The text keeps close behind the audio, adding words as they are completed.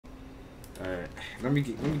Alright, let me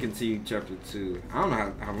continue chapter 2. I don't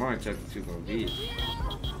know how long chapter 2 gonna be.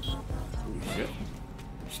 Oh shit.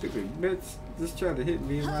 Stupid bitch. Just trying to hit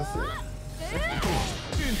me and myself.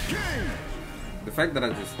 The fact that I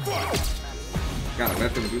just gotta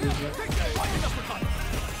let them do this, right?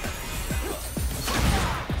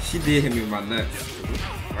 She did hit me with my nuts.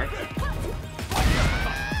 Right?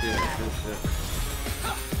 Yeah, good shit.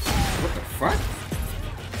 What the fuck?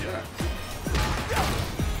 Yeah.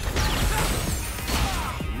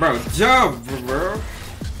 Bro, jump, bro.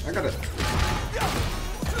 I gotta.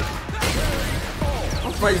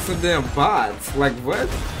 I'm fighting some damn bots. Like, what?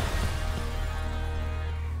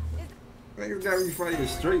 Niggas gotta be fighting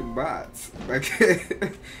straight bots. Like,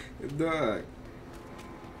 dog.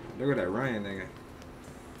 Look at that Ryan nigga.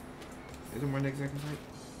 Is there more niggas I can fight?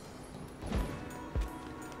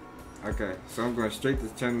 Okay, so I'm going straight to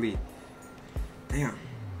Chun-Li. Damn.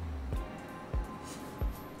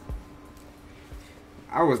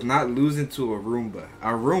 I was not losing to a Roomba.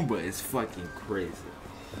 A Roomba is fucking crazy.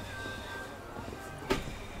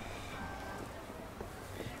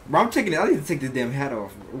 Bro, I'm taking it. I need to take this damn hat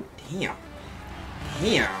off. Oh, damn.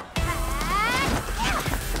 Damn.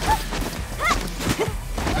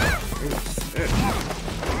 Oh, shit.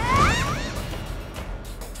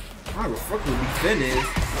 I don't give a fuck what Lee Finn is.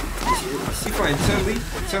 She fighting Chun-Li?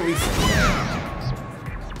 Chun-Li.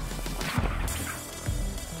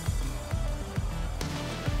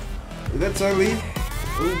 Is that Chun-Li?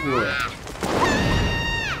 Oh boy.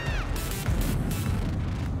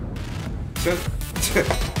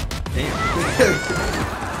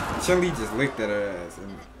 Damn. Chun-Li just licked at her ass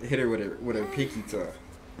and hit her with her pinky toe.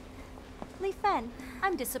 Lee Fen,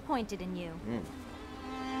 I'm disappointed in you.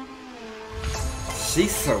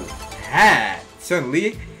 She's so bad.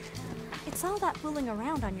 Chun-Li. It's all that fooling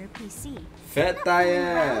around on your PC. Fat thigh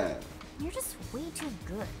ass. You're just way too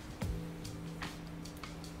good.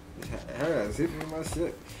 Her ass hit me with my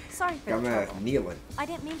shit. Sorry for got the my ass trouble. kneeling. I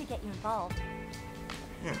didn't mean to get you involved.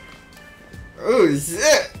 Yeah. Oh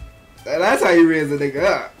shit! That's how you raise a nigga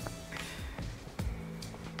up.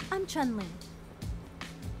 I'm Chun-Li.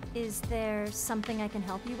 Is there something I can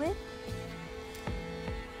help you with?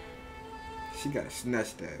 She got a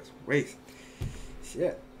snatched ass waist.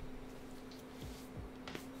 Shit.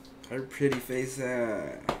 Her pretty face.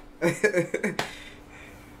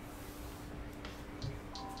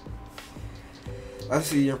 I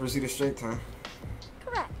see you're in pursuit of strength, huh?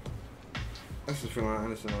 Correct. That's just feeling I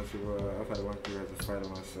understand how people I've had to walk through as a fighter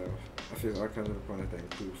myself. I feel all kinds of opponents that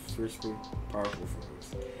include fiercely powerful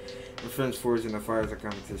foes. And friends forged in the fires of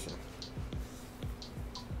competition.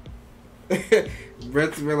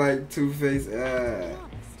 Brett's been like Two-Face.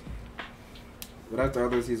 But after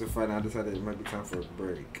others he's a fighter, I decided it might be time for a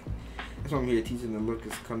break. That's why I'm here teaching the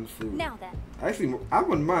Lucas Kung Fu. Now then. Actually, I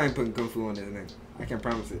wouldn't mind putting Kung Fu on his name. I can't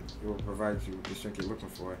promise it. It will provide you with the strength you're looking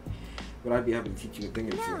for. But I'd be happy to teach you a thing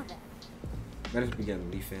or two. Now then. Let us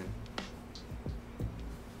begin, Lee Fin.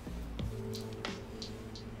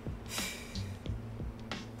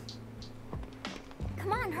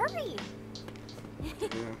 Come on, hurry!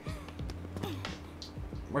 Yeah.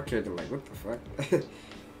 My character like, what the fuck?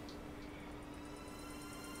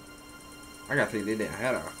 I gotta take their damn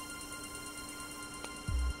hat off.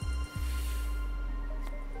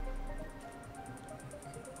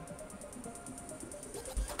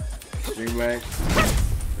 String lag.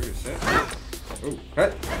 Oh shit. Oh,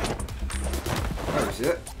 what? Oh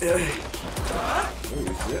shit. Oh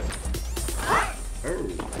shit. Oh.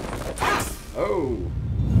 Oh.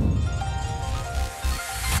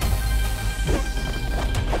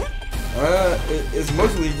 It's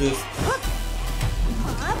mostly just.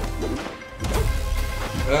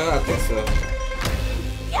 I think so.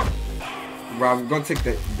 Bro, I'm gonna take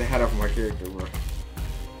the hat off of my character, bro.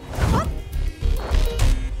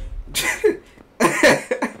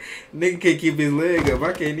 Nigga can't keep his leg up.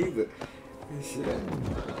 I can't either. Shit.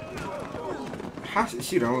 How should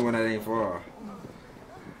she the only one that ain't fall?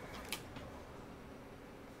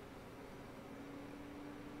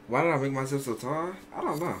 Why did I make myself so tall? I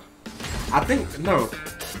don't know. I think no.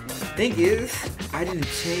 Thing is, I didn't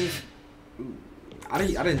change. Ooh, I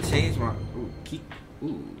didn't change my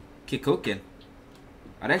Kikoken.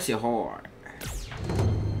 Oh, that shit hard.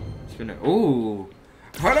 Spinning. Ooh,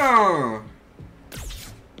 hold on.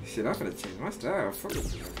 Shit, I'm finna change my style. Fuck it.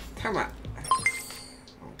 Come on.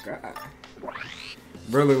 Oh god.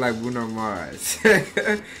 Bro look like Bruno Mars.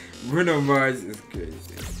 Bruno Mars is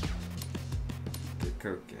crazy.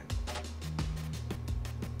 Kikoken.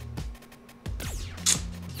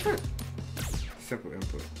 Simple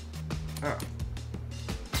input. Oh.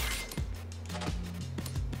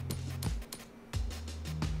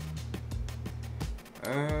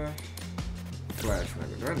 Flash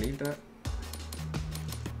nigga. Do I need that?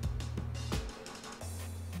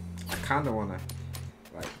 I kinda wanna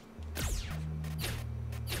like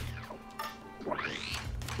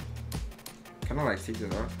can I like see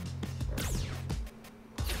this off?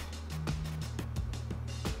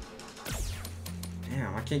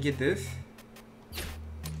 Damn, I can't get this.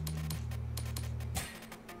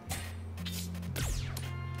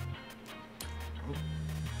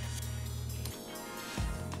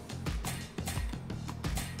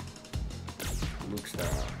 Luke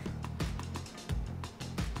style.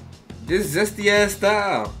 This zesty ass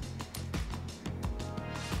style.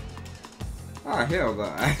 Oh hell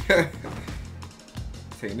no.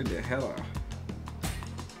 Taking it the hell off.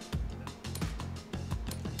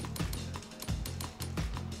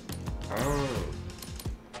 Oh.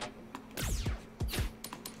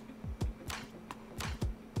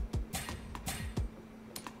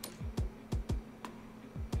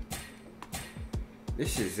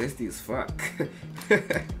 This shit zesty as fuck.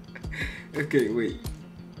 Okay, wait.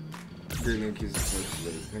 Great name keys the first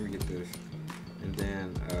letter. Let me get this. And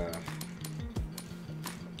then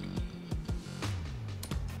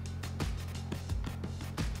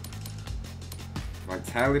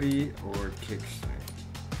vitality or kick strength.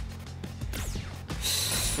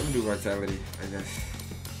 Let me do vitality, I guess.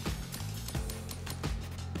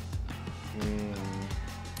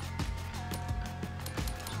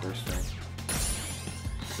 First strength.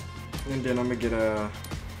 And then I'm gonna get a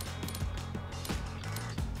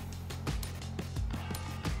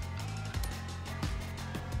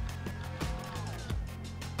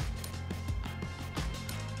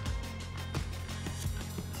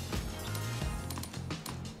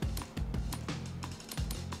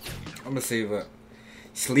I'm gonna save up.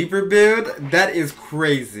 Sleeper build? That is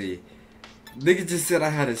crazy. Nigga just said I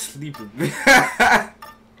had a sleeper build.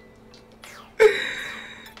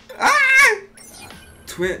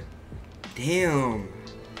 Twin. Damn.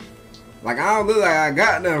 Like, I don't look like I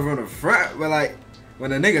got nothing from the front, but like,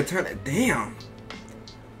 when a nigga turn it, damn.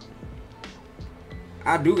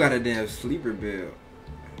 I do got a damn sleeper build.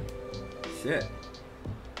 Shit.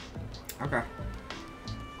 Okay.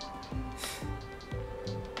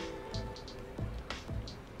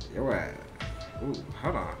 Yo, ooh,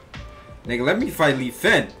 hold on. Nigga, let me fight Lee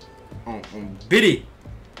Fed on Biddy.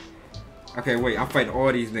 Okay, wait, I'm fighting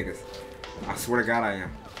all these niggas. I swear to God I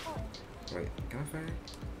am. Wait, can I fight?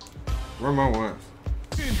 Where are my ones?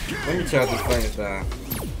 Let me try this fighting style.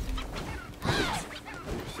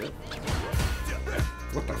 Shit.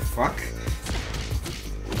 What the fuck?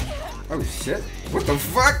 Oh shit. What the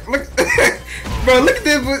fuck? Look. Bro, look at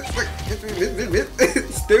this. Look.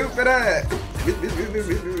 Stupid ass.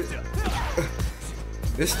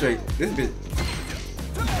 This straight. This bitch.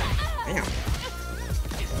 Damn.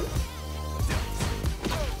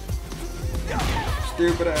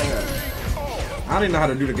 Stupid ass. I don't even know how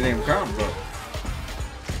to do the damn combo.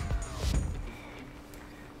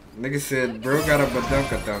 Nigga said, bro got a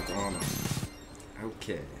badunka-dunk on him.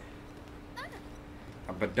 Okay.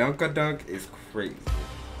 A badunka-dunk is crazy.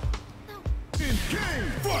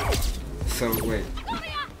 So, wait.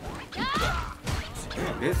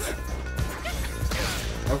 Damn, bitch.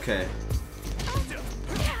 Okay.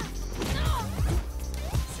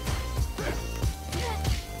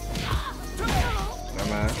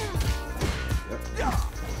 Dumbass. Yep.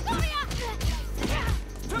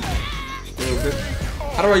 Stupid.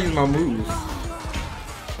 How do I use my moves?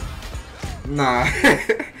 Nah.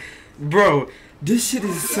 Bro, this shit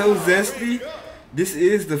is so zesty. This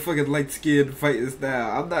is the fucking light-skinned fighting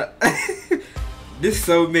style. I'm not... This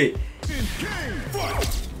so me.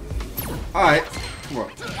 Alright. Come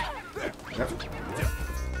on. Yep.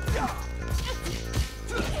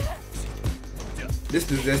 This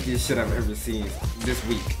is the zestiest shit I've ever seen this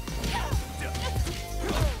week.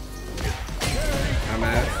 I'm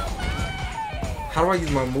ass. How do I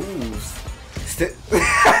use my moves?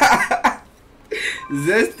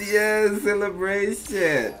 Zesty ass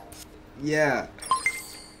celebration. Yeah.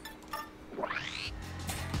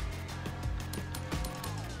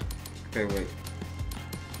 Okay, wait.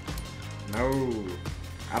 No.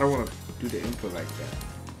 I don't want to do the input like that.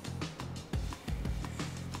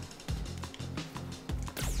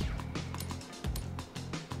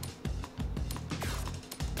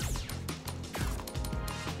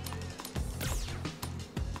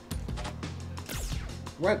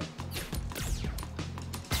 What?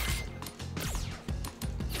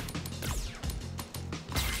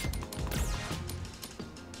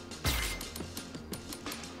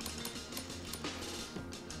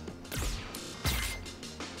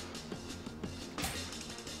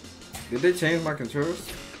 Did they change my controls?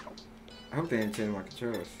 I hope they didn't change my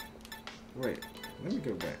controls. Wait, let me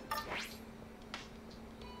go back.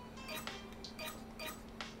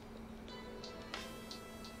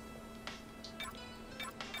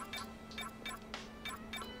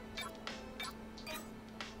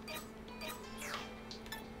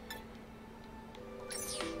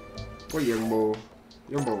 Wait, young boy.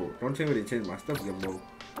 Young boy, don't tell me they changed my stuff, young boy.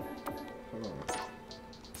 Hold on.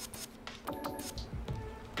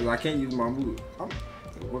 Cause I can't use my move. I'm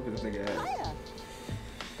whooping this nigga ass.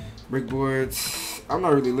 Brick boards. I'm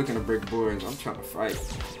not really looking to break boards. I'm trying to fight.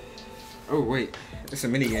 Oh wait, it's a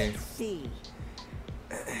mini game.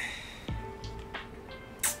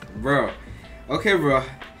 Bro, okay, bro.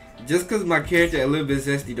 Just cause my character a little bit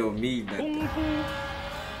zesty don't mean nothing.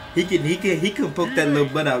 He can poke that little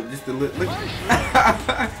butt out just a little. Look.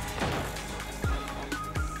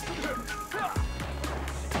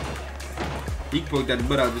 He can poke that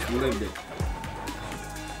butt out just a little bit.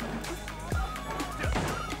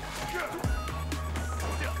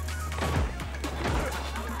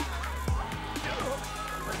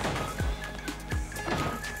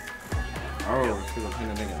 Oh, it's gonna pin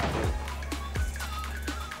a nigga in the face.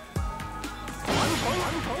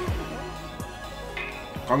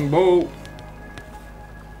 Kongbo.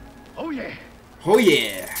 Oh yeah. Oh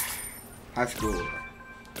yeah. High school.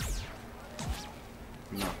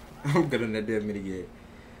 No, I'm good on that damn minigame.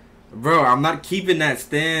 Bro, I'm not keeping that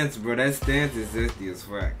stance, bro. That stance is zesty as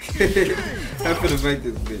fuck. I'm gonna make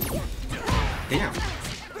this bitch. Damn.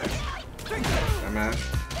 Dumbass.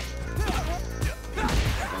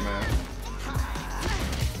 Dumbass.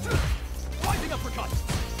 Rising uppercut.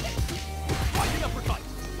 Rising uppercut.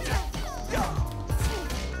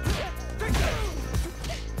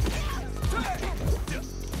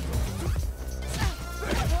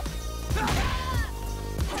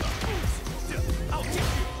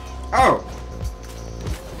 Oh!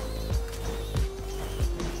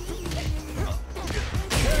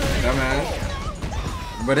 Dumbass.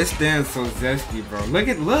 But it stands so zesty, bro.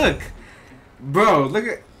 Look! Bro, look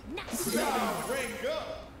at...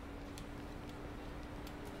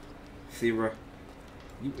 See, bro.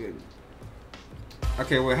 You good.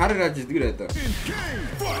 Okay, wait, how did I just do that, though?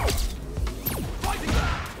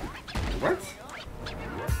 What?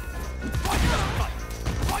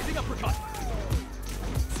 Rising uppercut.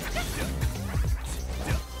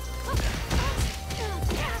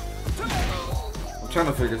 I'm trying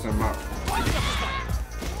to figure something out.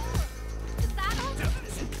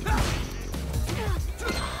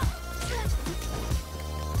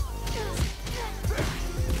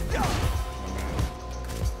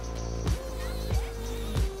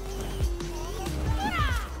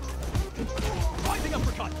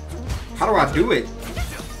 How do I do it?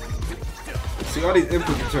 See, all these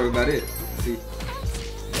input controls, not it. See?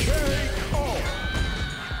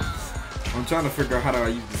 I'm trying to figure out how do I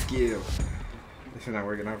use the skill. This is not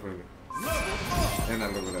working out for me. And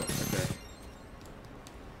not level up.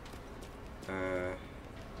 Okay.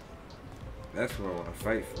 That's what I want to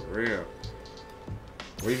fight for real.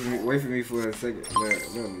 Wait for me for a second,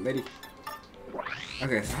 little lady.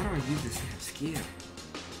 Okay, so how do I use this skill?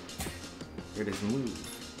 Or this move?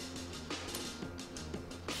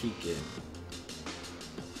 Kick.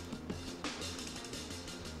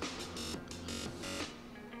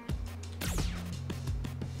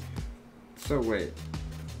 So wait.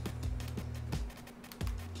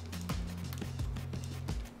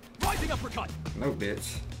 Rising uppercut. No,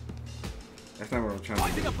 bitch. That's not what I'm trying to do.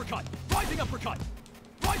 Rising uppercut. Rising uppercut.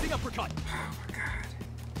 Rising uppercut. Oh my god.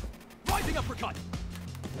 Rising uppercut.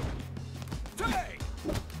 Hey!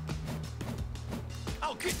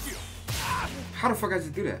 I'll kick you. How the fuck I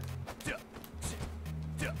just do that?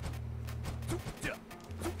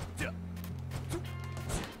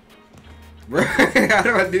 Bro, how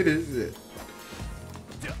do I do this shit?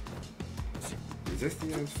 Is this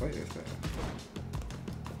the end fight or something?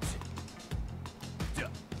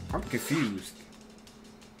 I'm confused.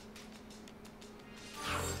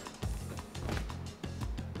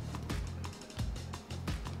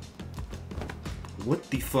 What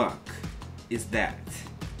the fuck is that?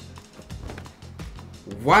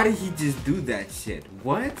 Why did he just do that shit?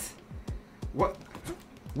 What?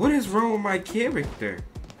 What is wrong with my character?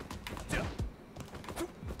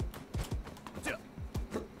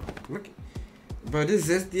 Look, bro, this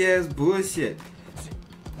is zesty ass bullshit.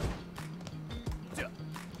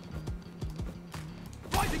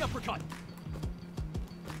 Rising uppercut.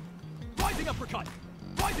 Rising uppercut.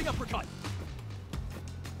 Rising uppercut.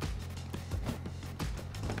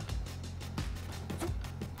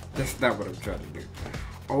 That's not what I'm trying to do.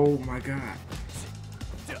 Oh my god.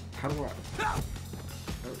 How do I?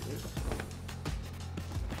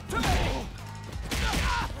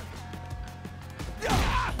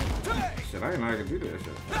 Shit, I didn't know I could do that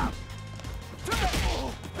shit.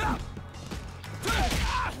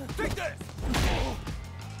 Take this.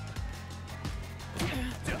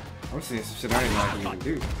 I'm seeing some shit I didn't know I could even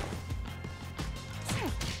do.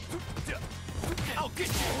 I'll get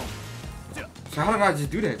you. So how did I just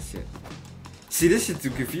do that shit? See, this shit too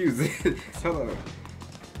confusing. Hold on.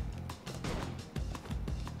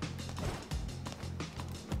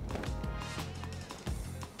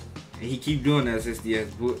 And he keep doing that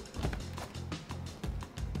SDS book.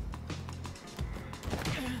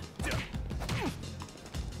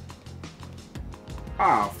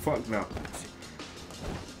 Ah, fuck no.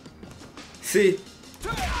 See?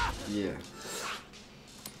 Yeah.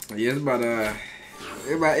 Yeah, it's about that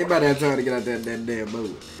time to get out that damn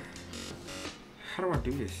boat. How do I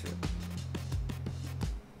do this shit?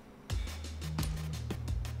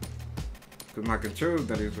 Cause my controls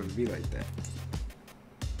that it's supposed to be like that.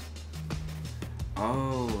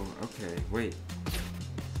 Oh, okay, wait.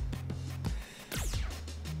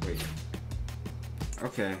 Wait.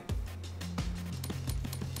 Okay.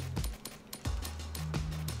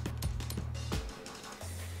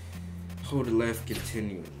 Hold the left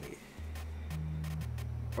continually.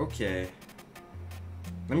 Okay.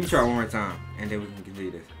 Let me try one more time, and then we can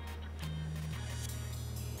continue this.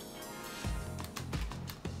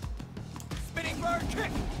 Spinning bird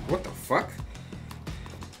kick. What the fuck?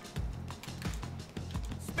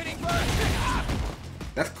 Spinning bird kick.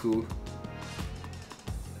 That's cool.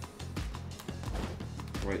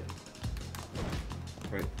 Wait.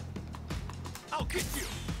 Wait. I'll kick you.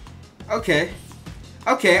 Okay.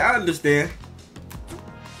 Okay, I understand.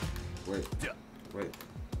 Wait. Wait.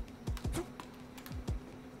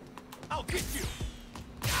 I'll kick you.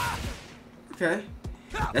 Okay.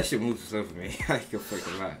 That shit moves slow for me. I can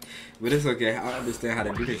fucking lie. But it's okay. I understand how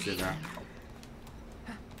to do this shit now.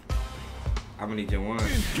 I'm gonna need your one.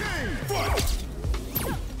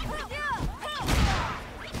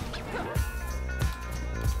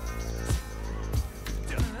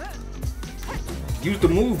 Use the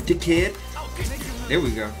move, dickhead. There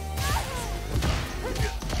we go.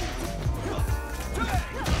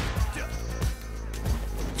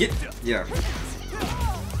 Get, yeah.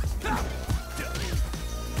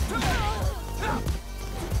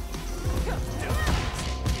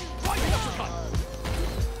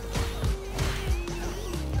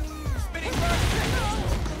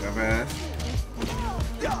 Dumbass.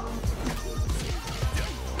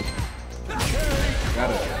 Got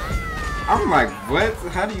it. I'm like, what?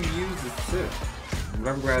 How do you use this shit? But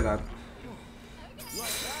I'm glad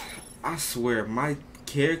I swear, my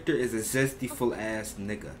character is a zesty full ass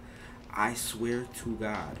nigga. I swear to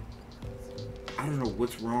God. I don't know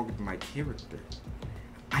what's wrong with my character.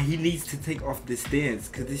 He needs to take off this stance,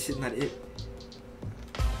 cause this shit not it.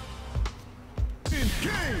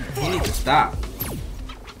 He needs to stop.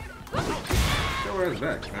 Show us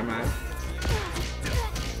back, am I?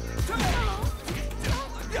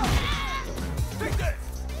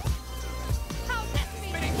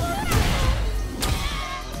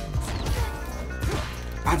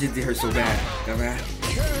 I just did her so bad, dumbass.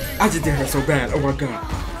 I just did her so bad. Oh my god.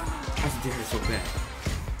 I just did her so bad.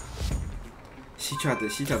 She tried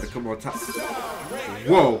to come on top.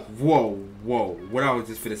 Whoa, whoa, whoa. What I was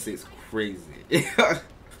just finna say is crazy.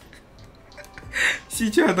 She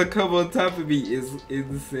tried to come on top of me is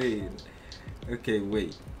insane. Okay,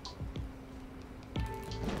 wait.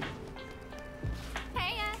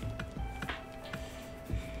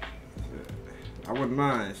 I wouldn't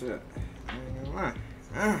mind, shit. I ain't gonna lie.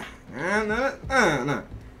 No.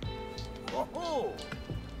 Oh.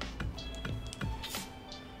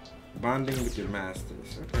 Bonding with your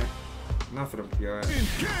masters. Okay. Enough of them, PRS.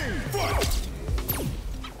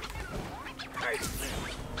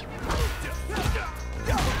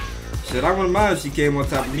 Shit, I wouldn't mind if she came on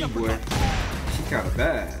top of me, boy. She kinda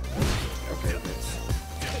bad. Okay, bitch.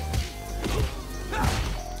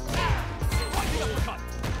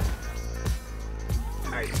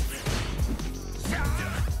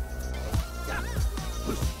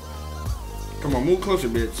 Come on, move closer,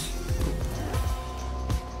 bitch.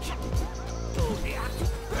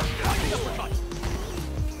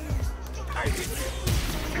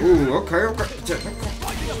 Ooh, okay. What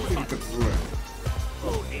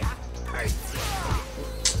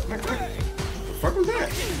the fuck was that?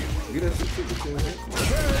 Do that shit too, bitch.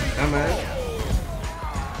 Dumbass.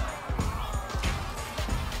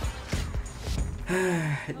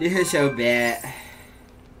 This is so bad.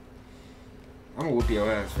 I'm gonna whoop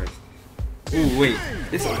your ass first. Ooh, wait.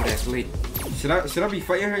 This old ass lady. Should I be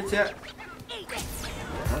fighting her, chat?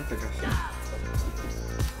 I don't think I should.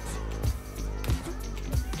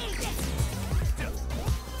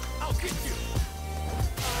 I'll kick you.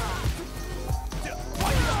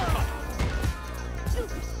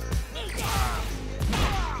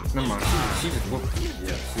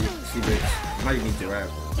 See, bitch. Now you need your ass.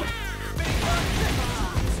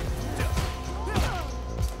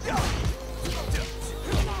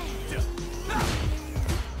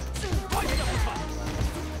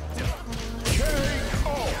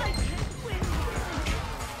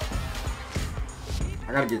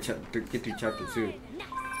 I gotta get through chapter 2.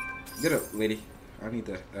 Get up, lady. I need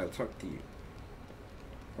to talk to you.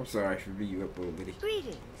 I'm sorry for beating you up, old lady.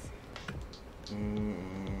 Greetings.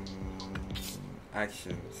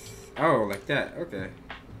 Actions. Oh, like that. Okay.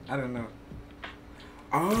 I don't know.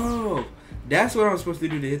 Oh, that's what I'm supposed to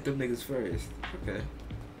do to hit them niggas first. Okay.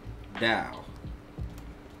 Dow.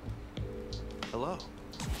 Hello.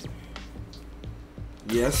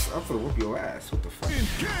 Yes, I'm gonna whoop your ass. What the fuck?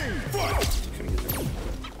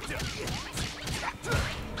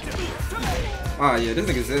 Ah, yeah, this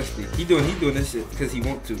nigga's zesty. He doing this shit because he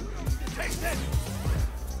want to.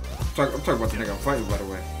 I'm talking about the nigga I'm fighting, by the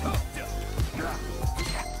way.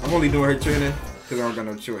 I'm only doing her training because I don't got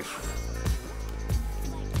no choice.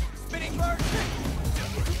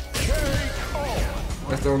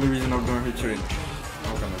 That's the only reason I'm doing her training. I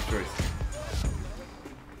don't got no choice.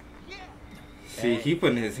 See, he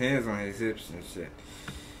putting his hands on his hips and shit.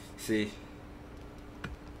 See.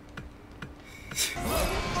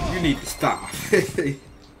 You need to stop.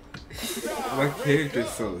 My character's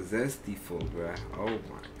so zesty-ful, bruh. Oh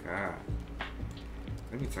my god.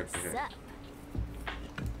 Let me talk to her.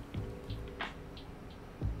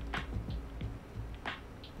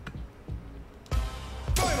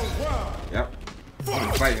 Yep. I'm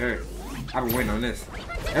gonna fight her. I've been waiting on this.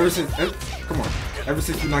 Ever since, come on. Ever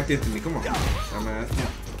since you knocked into me, come on. I'm asking.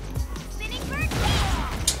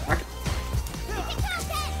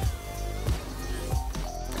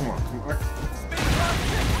 Come on.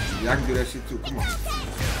 Yeah, I can do that shit too. Come on.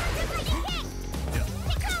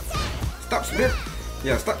 Stop spin.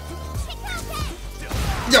 Yeah, stop.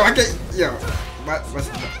 Yo, I can't. Yo, my.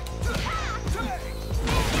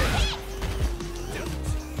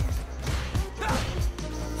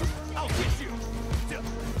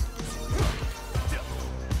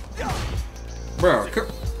 Bro, come.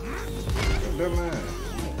 Dumb ass.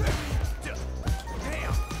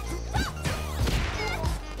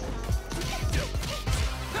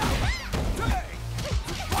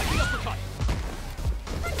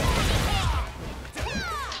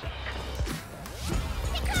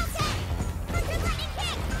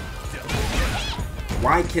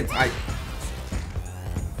 Why can't I?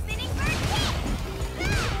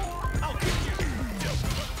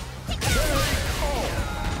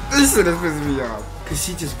 This shit is pissing me off. Cause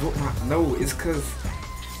she just broke my. No, it's cause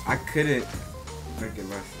I couldn't make it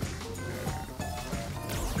less.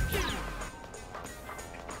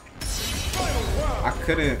 I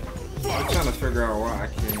couldn't. I'm trying to figure out why I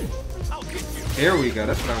can't. There we go.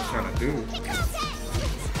 That's what I was trying to do.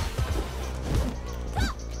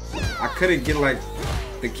 I couldn't get like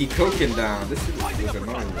the Kikoken down. This shit was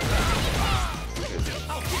annoying.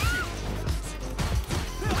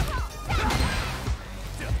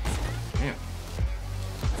 Damn.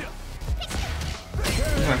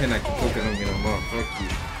 I'm not hitting that Kikoken on me no more. Fuck you.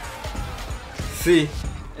 See,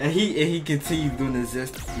 and he continued doing the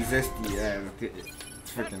zesty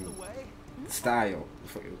freaking style.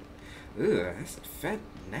 Ugh, that's a fat,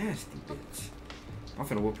 nasty bitch. I'm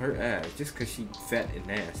finna whoop her ass just cause she fat and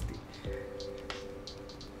nasty.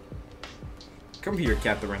 Come here,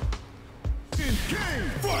 Catherine. I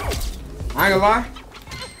ain't gonna lie.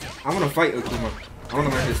 I wanna fight Akuma. I wanna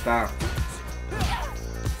learn his style.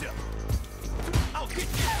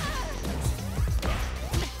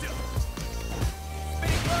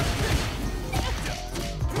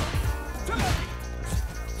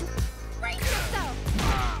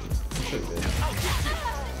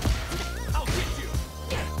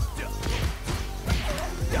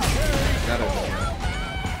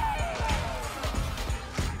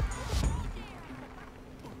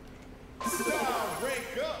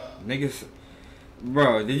 Niggas,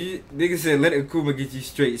 bro, niggas said let Akuma get you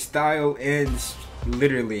straight style and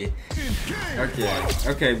literally.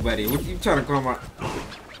 Okay, buddy. What you trying to call my?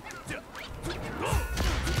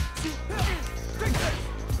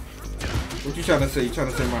 What you trying to say? You trying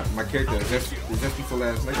to say my character is zesty full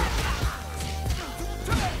ass nigga?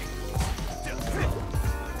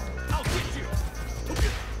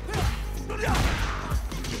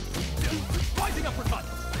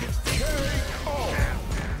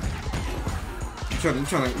 You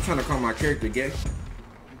trying to call my character gay?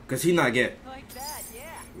 Cause he not gay. Like that,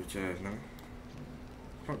 yeah. Which ass no?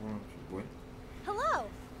 Fuck wrong with you, boy. Hello.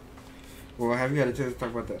 Well, have you had a chance to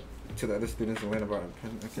talk about that to the other students and learn about it?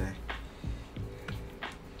 Okay.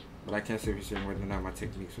 But I can't say for sure whether or not my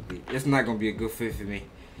techniques will be. It's not gonna be a good fit for me.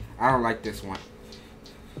 I don't like this one.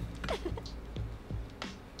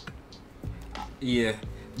 Yeah,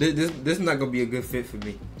 this is not gonna be a good fit for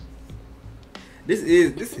me. This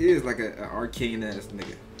is like an arcane ass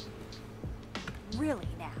nigga. Really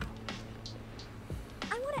now?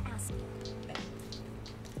 I want to ask you.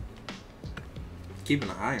 Keeping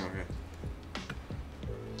an eye on her.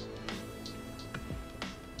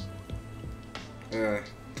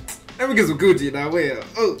 Let me get some Gucci now. Well,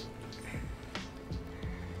 oh,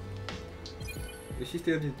 is she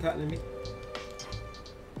still just talking to me?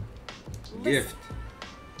 Gift.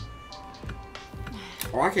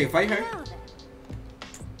 Oh, I can't fight her. Now then.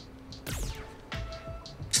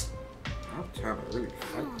 I'm trying to really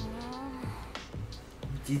fight.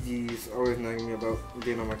 Gigi's always nagging me about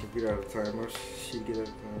being on my computer all the time. Or she get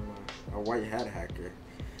a white hat hacker.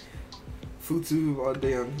 Futu all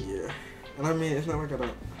day on here. And I mean, it's not like I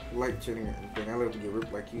don't like chatting or anything. I love to get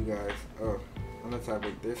ripped like you guys. Oh, I'm the type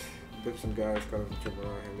like this. Been some guys calling me tripping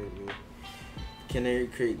around here lately. Can they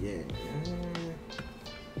create game?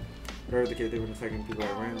 Whatever the case, they've been attacking people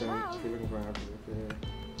at random. If you're looking for an opportunity.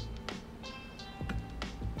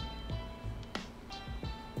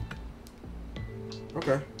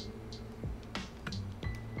 Okay.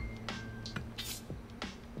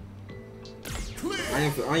 I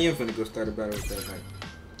am finna go start a battle with that night.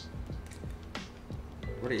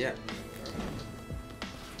 Where they at?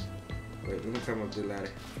 Wait, let me climb up the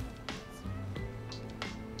ladder.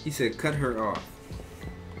 He said cut her off.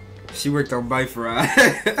 She worked on Bike Ride.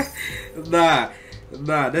 Nah,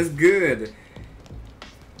 that's good.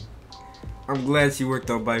 I'm glad she worked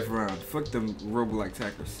on Bike Ride. Fuck them roguelike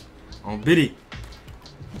attackers. On Biddy.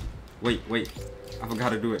 Wait, I forgot how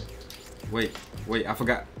to do it. Wait, I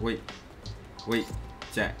forgot. Wait,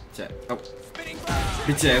 chat. Oh,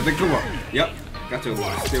 bitch ass, like, come on. Yep, got your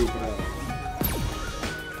little stupid ass.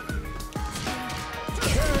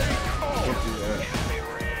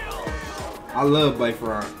 I love Bike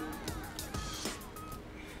Ride.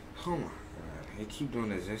 Oh my god, they keep doing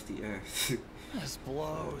that zesty ass. This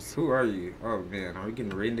blows. Who are you? Oh man, are we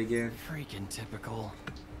getting raided again? Freaking typical.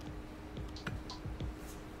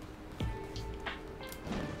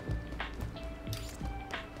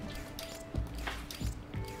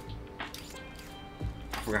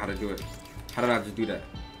 I forgot how to do it. How did I just do that?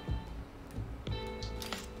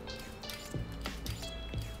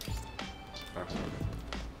 Oh.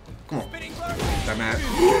 Come on. Dumbass.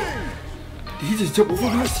 Did he just jump over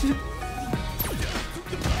my shit?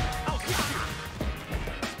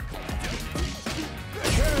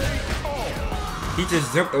 He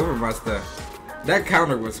just jumped over my stuff. That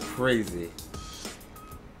counter was crazy.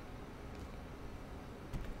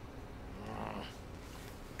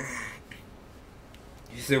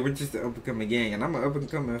 He said we're just an up-and-coming gang, and I'm an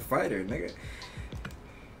up-and-coming fighter, nigga.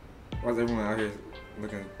 Why's everyone out here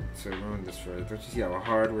looking to ruin this for? Don't you see how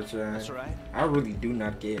hard we're trying? That's right. I really do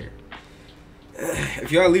not care.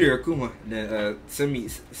 If y'all leader Akuma, then send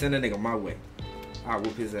a nigga my way. I'll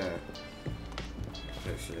whoop his ass.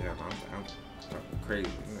 That shit, I'm crazy.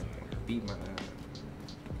 I'm gonna beat my ass.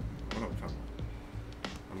 What I'm talking about?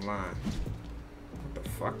 I'm lying. What the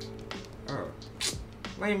fuck? Oh.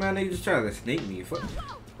 Lame man, nigga just trying to sneak me. Fuck.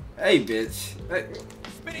 Hey, bitch. Hey.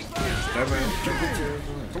 That man,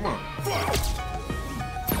 come on.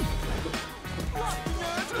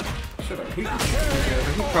 Shut up. He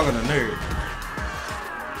calling a nerd.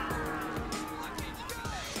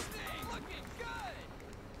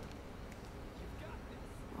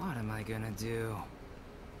 What am I gonna do?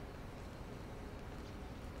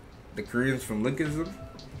 The Koreans from Lickism?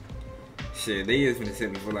 Shit, they is gonna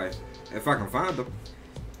set me for life. If I can find them.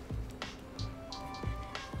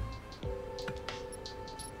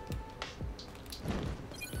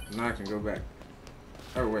 Now I can go back.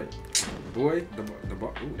 Oh wait, boy, the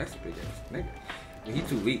ball. Ooh, that's a big ass nigga. But he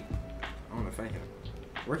too weak. I wanna fight him.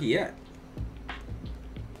 Where he at?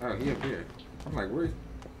 Oh, he up here. I'm like, where?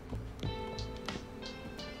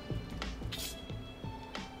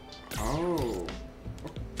 Oh.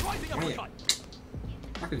 Man.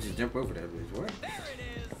 I could just jump over that bitch. What? There it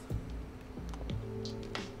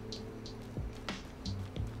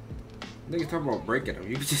is. Niggas talking about breaking him.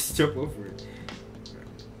 You can just jump over it.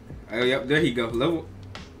 Oh, yep, there he go.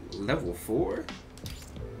 Level 4?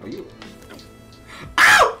 Oh, you.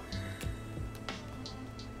 Ow!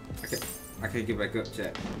 I can't get back up,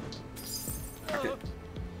 chat.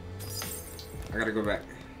 I gotta go back.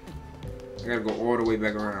 I gotta go all the way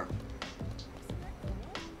back around.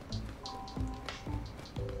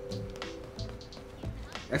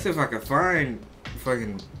 That's if I can find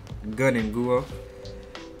fucking Gun and Guo.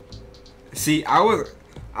 See, I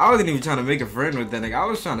wasn't even trying to make a friend with that nigga. I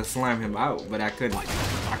was trying to slam him out, but I couldn't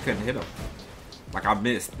couldn't hit him. Like I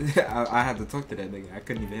missed. I had to talk to that nigga. I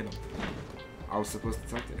couldn't even hit him. I was supposed to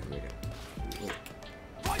talk to that nigga. Look.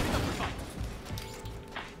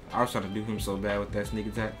 I was trying to do him so bad with that sneak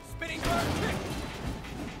attack.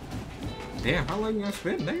 Damn, how long you gonna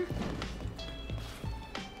spin, nigga?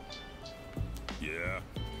 Yeah.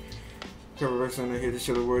 Cover Rex on here to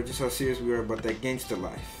show the world just how serious we are about that gangster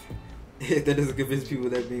life. If that doesn't convince people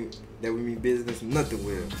that we mean business, nothing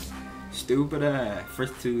will. Stupid ass.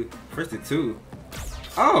 First to two.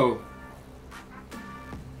 Oh!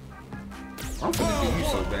 I'm gonna do you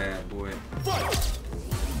so bad, boy.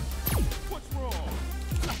 What's wrong?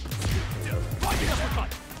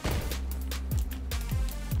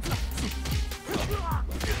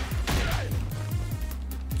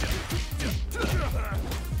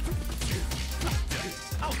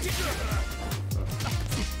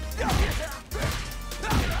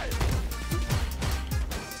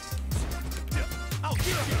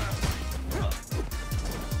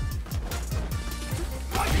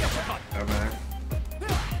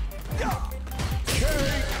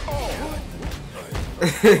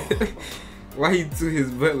 Why he threw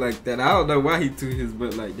his butt like that? I don't know why he threw his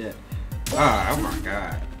butt like that. Ah, oh my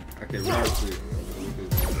god. Okay, right quick.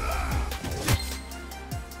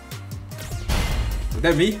 Was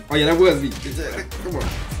that me? Oh yeah, that was me. Come on.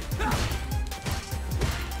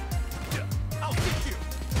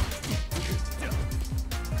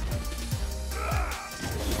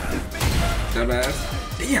 Dumbass.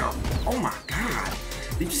 Damn. Oh my god.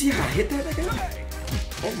 Did you see how I hit that nigga?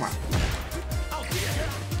 Oh my.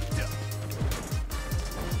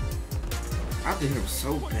 I did him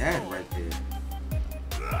so bad right there.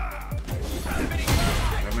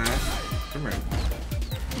 Dumbass. Come here.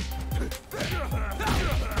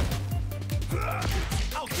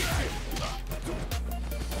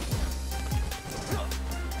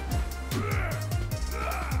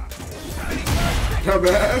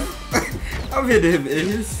 Dumbass. I'm hitting him in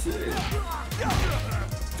his shit.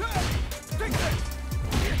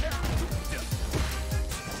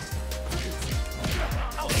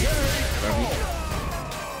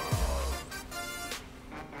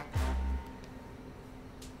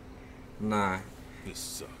 Nah. This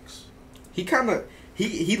sucks. He kinda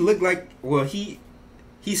he looked like, well, he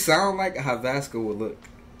sound like how Vasco would look.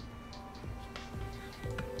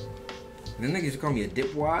 And then niggas call me a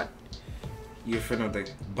dipwad. You a friend of the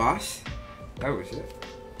boss? That was it.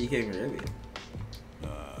 He came here earlier.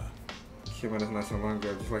 Came on us not so long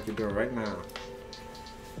ago, just like you're doing right now.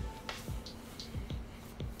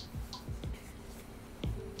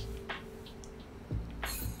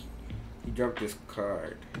 He dropped this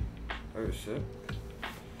card. Oh shit.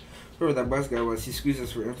 Whoever that boss guy was, he squeezed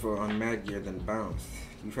us for info on Mad Gear, then bounced.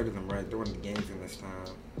 You've heard of them, right? They're one of the gangs in this town.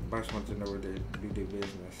 The boss wants to know where they do their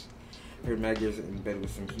business. I heard Mad Gear's in bed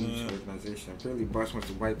with some huge organization. Apparently, boss wants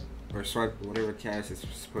to wipe or swipe whatever cash is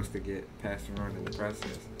supposed to get passed around in the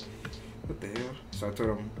process. What the hell? So I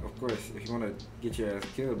told him, of course, if you want to get your ass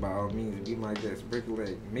killed, by all means, be my guest. Break a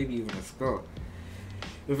leg, maybe even a skull.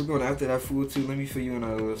 If we're going after that fool too, let me fill you in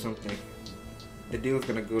on a little something. The deal's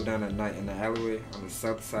gonna go down at night in the alleyway on the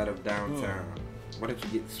south side of downtown. Why don't you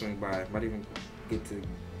get to swing by? Might even get to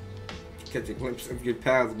catch a glimpse of your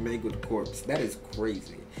pal's mangled corpse. That is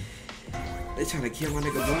crazy. They trying to kill my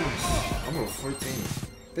nigga boss. I'm on 14.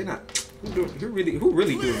 They not. Who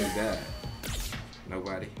really doing this bad?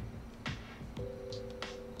 Nobody.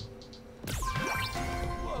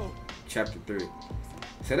 Whoa. Chapter 3.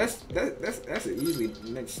 So that's an easy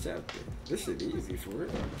next chapter. This shit easy for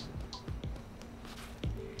real.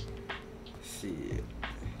 Shit.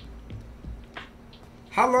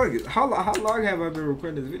 How long have I been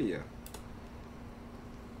recording this video?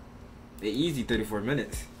 The easy 34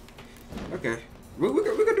 minutes. Okay. We're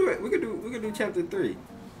gonna do it. We're gonna do chapter 3.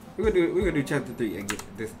 We're gonna do chapter 3 and get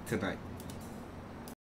this tonight.